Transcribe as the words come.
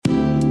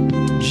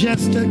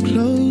Just a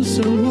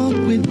closer walk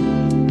with,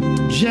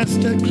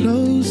 just a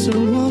closer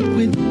walk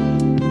with,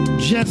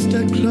 just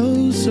a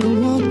closer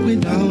walk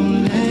with,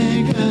 don't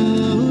let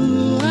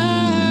go.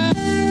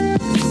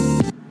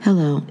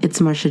 Hello,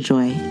 it's Marsha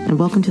Joy, and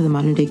welcome to the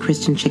Modern Day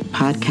Christian Chick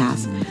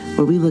podcast,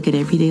 where we look at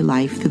everyday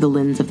life through the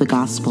lens of the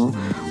gospel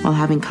while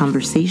having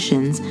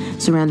conversations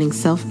surrounding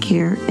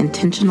self-care,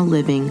 intentional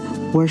living,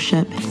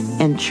 worship,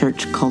 and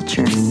church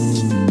culture.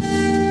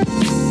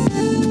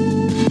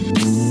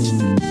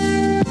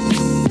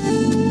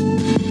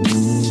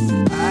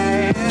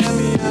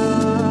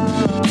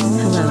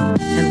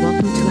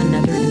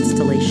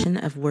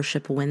 Of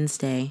Worship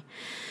Wednesday.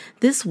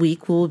 This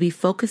week we will be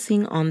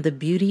focusing on the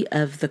beauty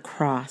of the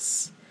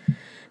cross.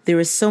 There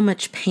is so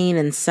much pain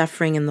and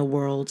suffering in the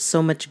world,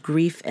 so much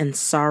grief and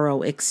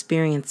sorrow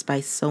experienced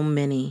by so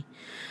many.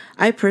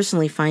 I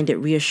personally find it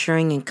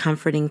reassuring and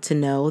comforting to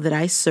know that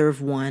I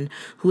serve one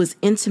who is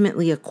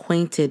intimately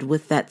acquainted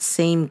with that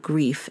same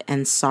grief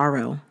and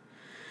sorrow.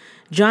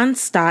 John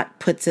Stott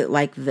puts it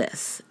like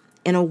this: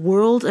 in a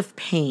world of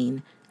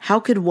pain, how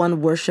could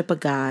one worship a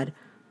God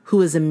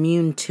who is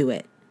immune to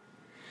it?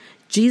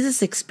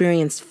 Jesus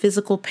experienced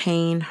physical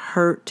pain,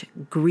 hurt,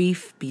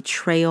 grief,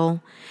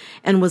 betrayal,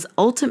 and was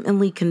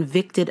ultimately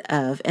convicted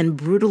of and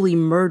brutally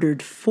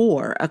murdered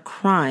for a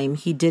crime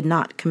he did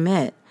not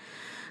commit.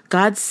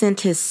 God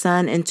sent his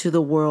Son into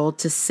the world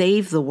to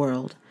save the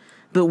world,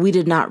 but we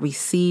did not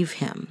receive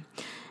him.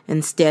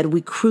 Instead,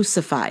 we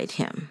crucified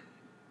him.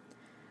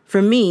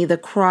 For me, the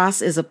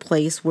cross is a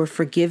place where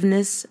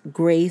forgiveness,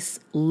 grace,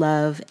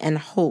 love, and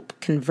hope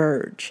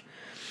converge.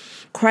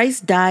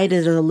 Christ died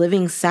as a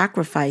living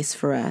sacrifice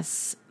for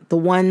us, the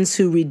ones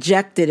who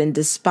rejected and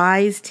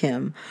despised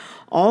him,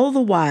 all the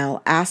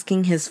while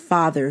asking his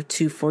Father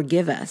to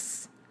forgive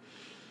us.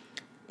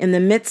 In the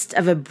midst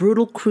of a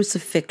brutal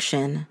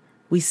crucifixion,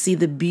 we see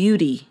the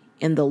beauty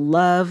in the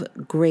love,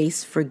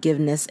 grace,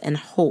 forgiveness, and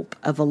hope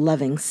of a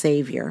loving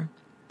Savior.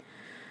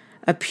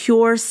 A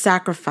pure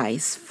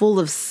sacrifice full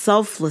of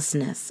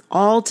selflessness,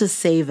 all to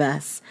save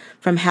us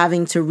from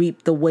having to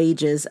reap the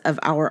wages of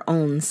our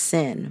own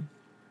sin.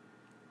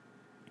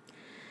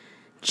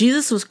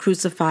 Jesus was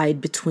crucified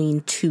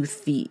between two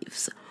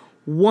thieves.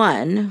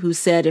 One who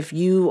said, if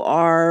you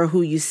are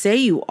who you say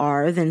you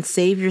are, then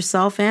save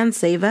yourself and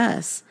save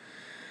us.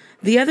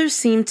 The other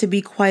seemed to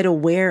be quite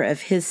aware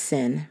of his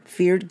sin,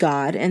 feared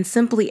God, and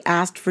simply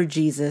asked for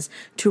Jesus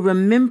to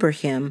remember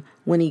him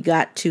when he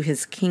got to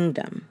his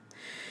kingdom.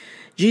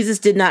 Jesus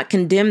did not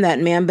condemn that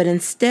man, but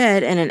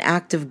instead, in an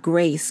act of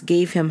grace,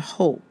 gave him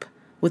hope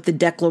with the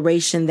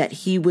declaration that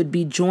he would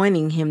be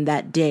joining him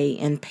that day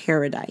in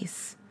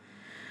paradise.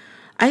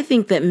 I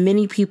think that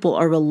many people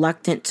are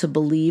reluctant to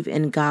believe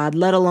in God,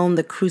 let alone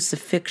the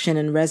crucifixion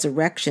and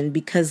resurrection,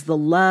 because the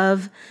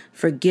love,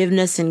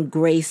 forgiveness, and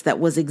grace that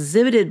was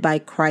exhibited by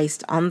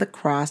Christ on the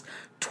cross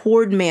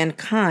toward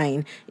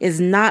mankind is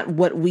not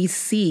what we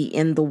see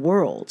in the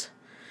world.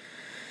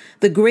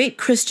 The great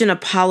Christian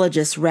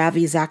apologist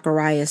Ravi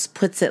Zacharias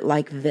puts it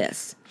like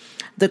this: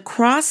 the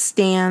cross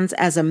stands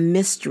as a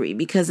mystery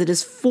because it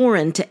is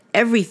foreign to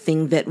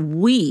everything that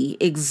we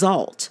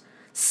exalt.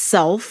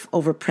 Self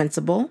over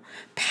principle,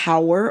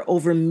 power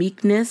over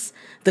meekness,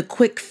 the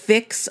quick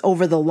fix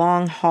over the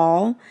long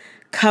haul,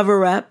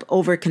 cover up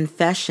over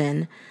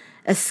confession,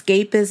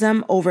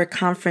 escapism over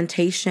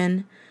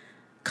confrontation,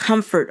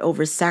 comfort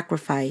over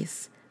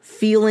sacrifice,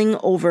 feeling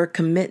over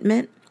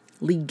commitment,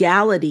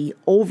 legality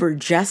over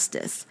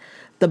justice,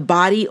 the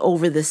body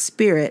over the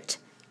spirit,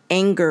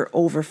 anger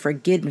over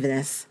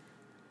forgiveness,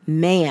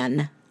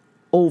 man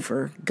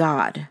over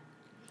God.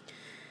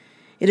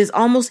 It is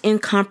almost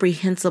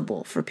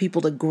incomprehensible for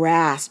people to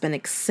grasp and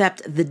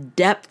accept the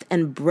depth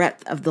and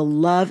breadth of the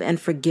love and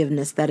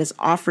forgiveness that is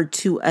offered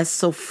to us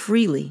so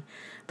freely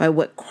by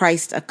what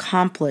Christ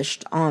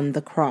accomplished on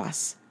the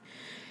cross.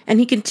 And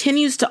he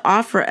continues to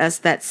offer us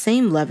that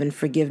same love and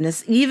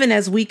forgiveness even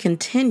as we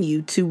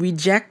continue to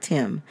reject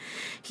him.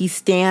 He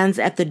stands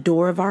at the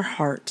door of our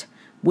heart,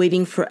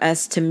 waiting for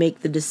us to make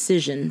the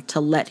decision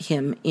to let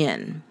him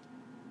in.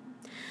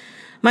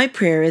 My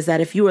prayer is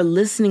that if you are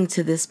listening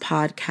to this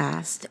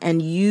podcast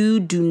and you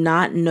do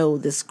not know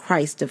this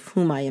Christ of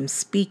whom I am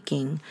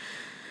speaking,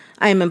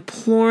 I am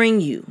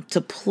imploring you to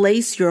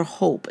place your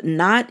hope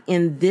not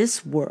in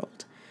this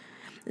world,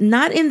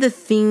 not in the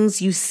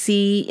things you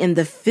see in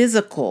the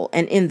physical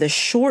and in the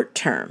short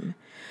term,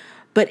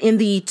 but in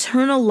the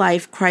eternal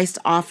life Christ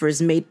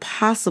offers made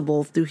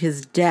possible through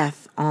his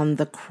death on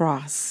the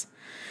cross.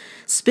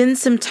 Spend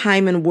some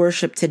time in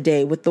worship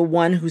today with the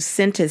one who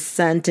sent his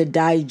Son to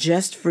die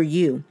just for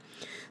you,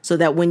 so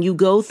that when you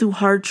go through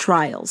hard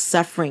trials,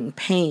 suffering,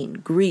 pain,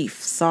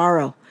 grief,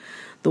 sorrow,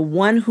 the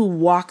one who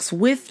walks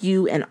with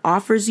you and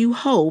offers you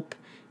hope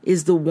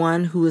is the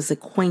one who is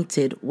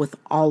acquainted with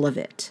all of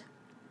it.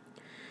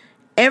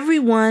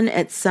 Everyone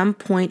at some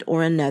point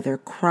or another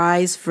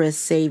cries for a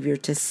Savior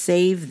to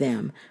save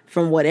them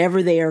from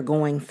whatever they are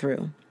going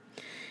through,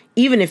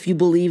 even if you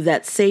believe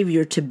that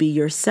Savior to be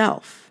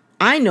yourself.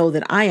 I know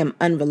that I am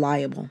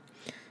unreliable,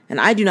 And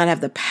I do not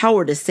have the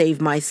power to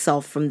save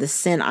myself from the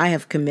sin I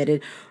have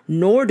committed,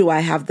 nor do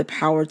I have the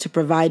power to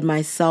provide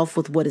myself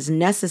with what is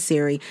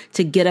necessary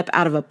to get up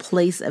out of a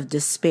place of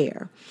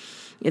despair.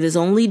 It is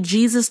only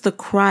Jesus the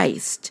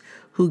Christ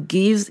who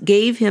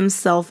gave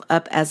himself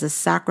up as a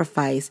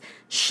sacrifice,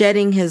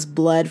 shedding his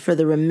blood for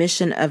the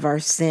remission of our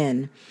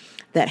sin,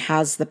 that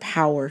has the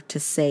power to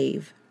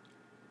save.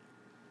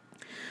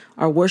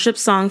 Our worship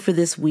song for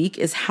this week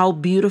is How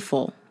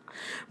Beautiful,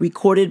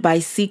 recorded by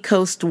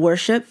Seacoast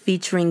Worship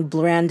featuring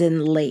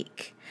Brandon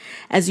Lake.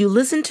 As you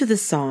listen to the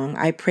song,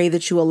 I pray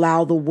that you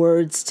allow the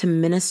words to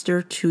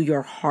minister to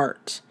your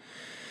heart.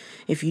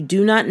 If you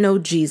do not know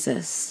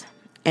Jesus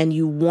and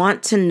you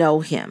want to know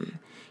him,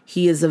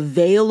 he is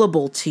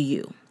available to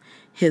you.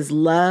 His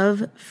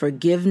love,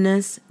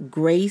 forgiveness,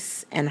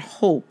 grace, and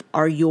hope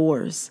are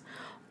yours.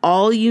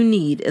 All you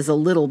need is a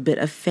little bit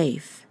of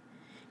faith.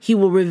 He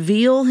will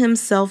reveal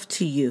himself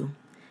to you,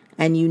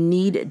 and you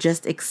need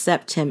just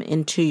accept him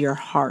into your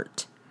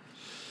heart.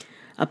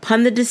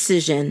 Upon the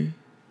decision,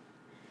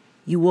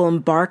 you will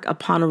embark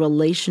upon a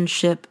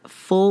relationship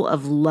full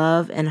of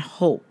love and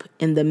hope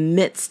in the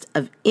midst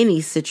of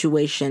any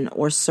situation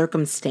or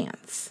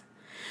circumstance.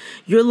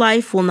 Your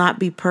life will not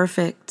be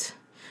perfect,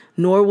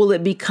 nor will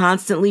it be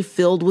constantly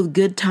filled with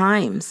good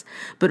times,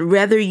 but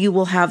rather you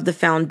will have the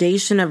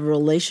foundation of a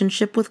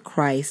relationship with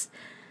Christ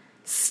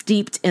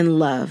steeped in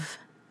love,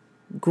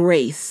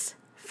 grace,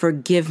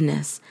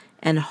 forgiveness,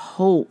 and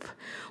hope,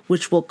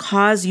 which will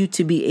cause you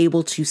to be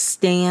able to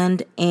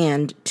stand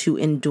and to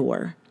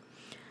endure.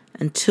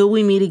 Until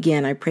we meet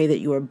again, I pray that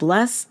you are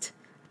blessed,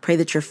 pray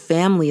that your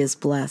family is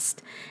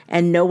blessed,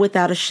 and know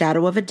without a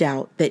shadow of a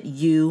doubt that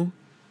you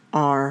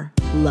are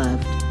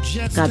loved.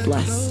 God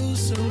bless.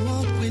 Just a closer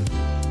walk with,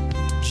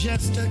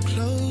 just a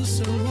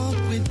closer walk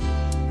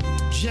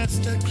with,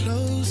 just a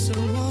closer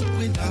walk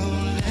with,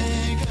 don't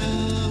let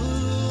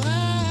go.